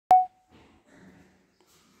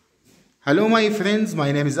Hello my friends,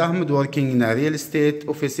 my name is Ahmed, working in a real estate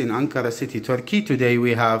office in Ankara city, Turkey. Today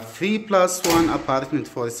we have 3+1 apartment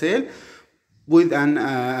for sale with an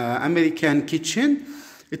American kitchen.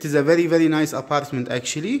 It is a very nice apartment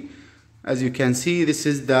actually. As you can see, this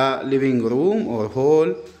is the living room or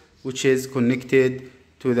hall which is connected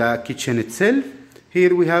to the kitchen itself.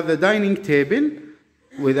 Here we have the dining table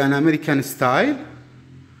with an American style.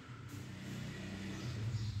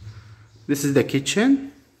 This is the kitchen.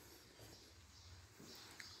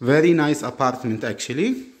 Very nice apartment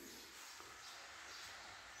actually.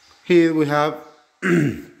 Here we have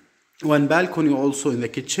one balcony also in the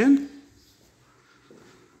kitchen.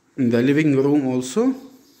 In the living room also.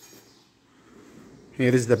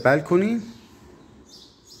 Here is the balcony.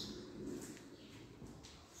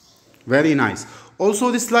 Very nice. Also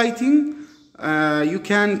this lighting, you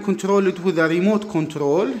can control it with a remote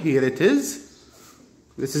control. Here it is.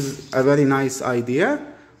 This is a very nice idea.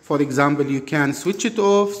 For example, you can switch it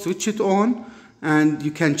off, switch it on, and you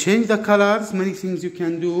can change the colors. Many things you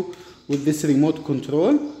can do with this remote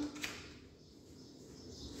control.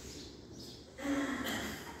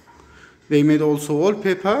 They made also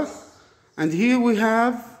wallpaper. And here we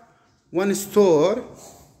have one store.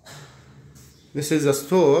 This is a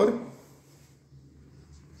store.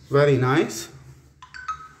 Very nice.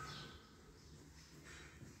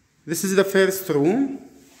 This is the first room.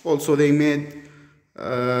 Also they made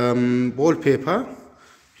wallpaper.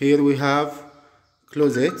 Here we have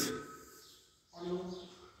closet.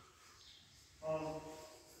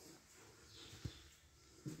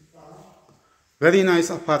 Very nice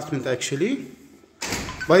apartment actually.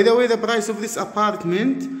 By the way, the price of this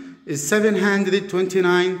apartment is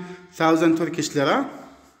 729,000 Turkish Lira.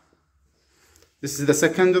 This is the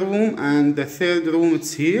second room, and the third room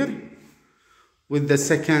it's here with the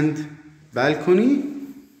second balcony.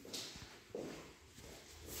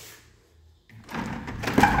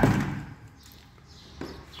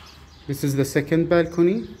 This is the second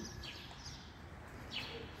balcony.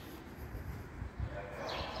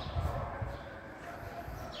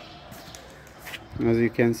 As you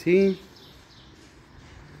can see,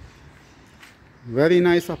 very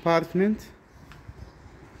nice apartment.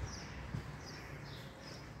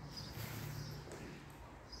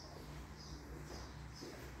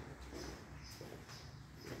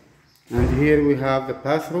 And here we have the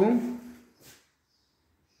bathroom.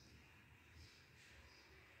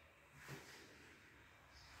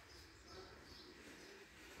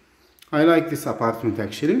 I like this apartment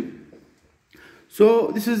actually.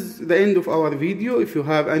 So this is the end of our video. If you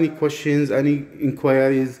have any questions, any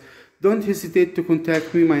inquiries, don't hesitate to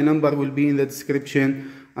contact me. My number will be in the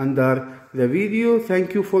description under the video.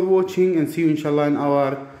 Thank you for watching, and see you inshallah in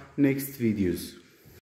our next videos.